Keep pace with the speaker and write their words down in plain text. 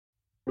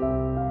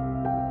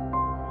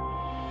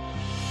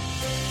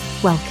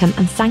Welcome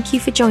and thank you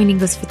for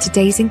joining us for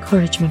today's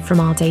encouragement from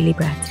Our Daily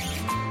Bread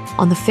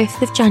on the 5th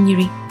of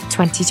January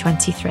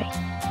 2023.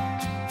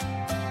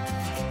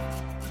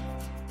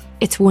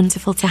 It's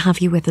wonderful to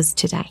have you with us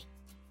today.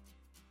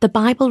 The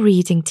Bible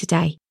reading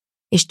today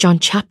is John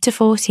chapter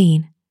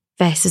 14,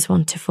 verses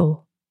 1 to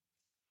 4.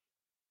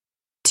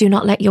 Do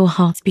not let your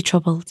hearts be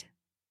troubled.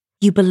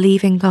 You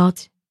believe in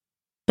God,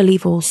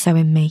 believe also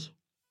in me.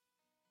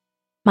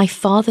 My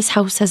Father's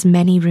house has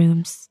many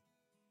rooms.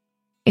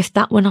 If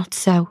that were not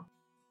so,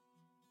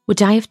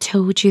 would I have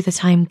told you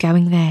that I am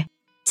going there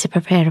to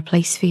prepare a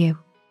place for you?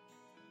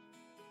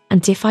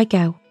 And if I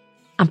go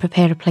and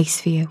prepare a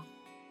place for you,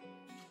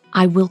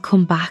 I will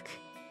come back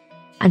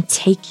and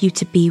take you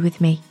to be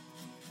with me,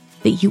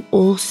 that you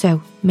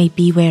also may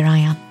be where I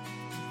am.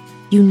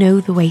 You know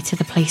the way to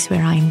the place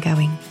where I am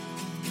going.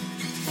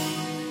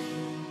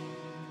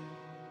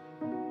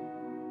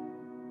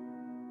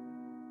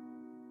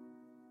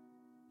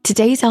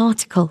 Today's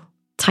article,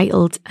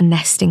 titled A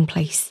Nestling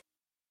Place,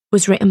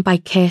 was written by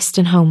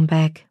Kirsten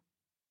Holmberg.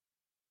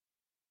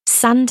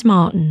 Sand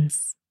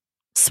martins,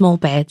 small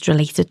birds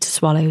related to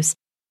swallows,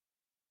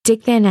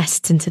 dig their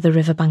nests into the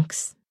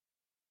riverbanks.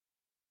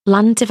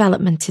 Land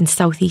development in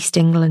southeast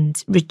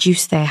England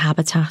reduced their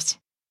habitat,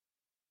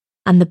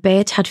 and the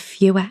bird had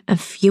fewer and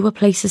fewer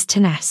places to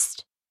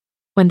nest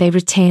when they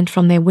returned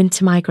from their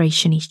winter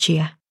migration each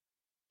year.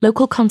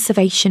 Local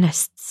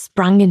conservationists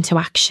sprang into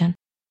action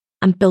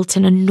and built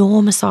an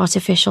enormous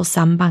artificial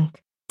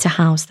sandbank to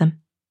house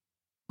them.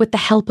 With the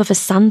help of a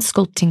sand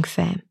sculpting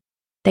firm,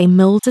 they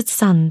moulded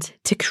sand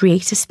to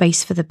create a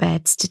space for the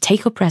birds to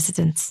take up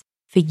residence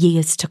for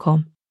years to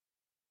come.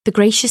 The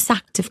gracious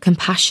act of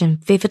compassion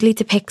vividly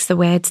depicts the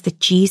words that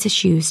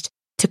Jesus used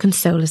to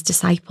console his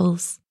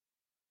disciples.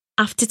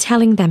 After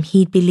telling them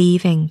he'd be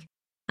leaving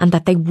and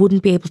that they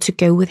wouldn't be able to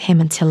go with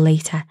him until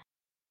later,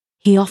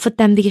 he offered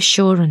them the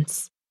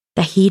assurance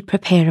that he'd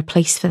prepare a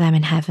place for them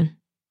in heaven.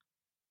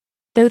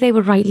 Though they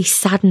were rightly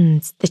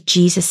saddened that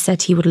Jesus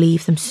said he would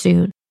leave them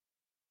soon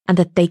and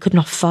that they could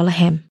not follow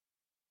him,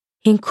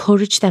 he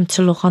encouraged them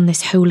to look on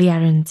this holy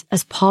errand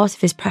as part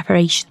of his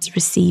preparation to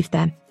receive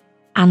them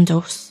and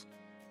us.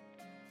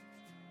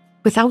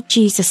 Without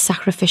Jesus'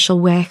 sacrificial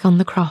work on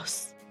the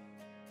cross,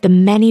 the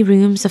many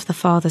rooms of the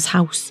Father's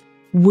house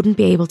wouldn't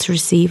be able to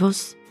receive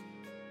us.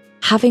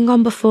 Having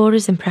gone before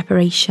us in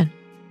preparation,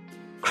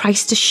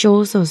 Christ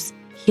assures us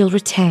he'll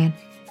return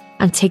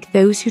and take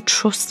those who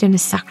trust in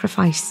his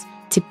sacrifice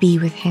to be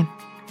with him.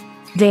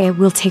 There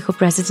we'll take up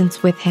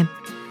residence with him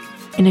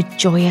in a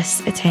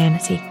joyous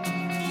eternity.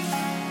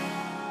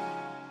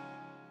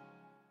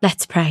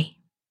 Let's pray.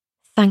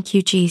 Thank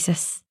you,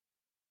 Jesus,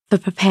 for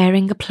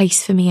preparing a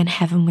place for me in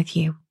heaven with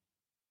you.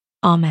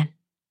 Amen.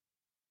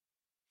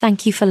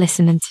 Thank you for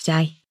listening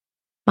today.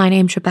 My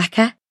name's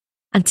Rebecca,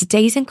 and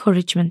today's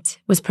encouragement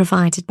was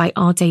provided by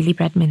Our Daily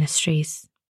Bread Ministries.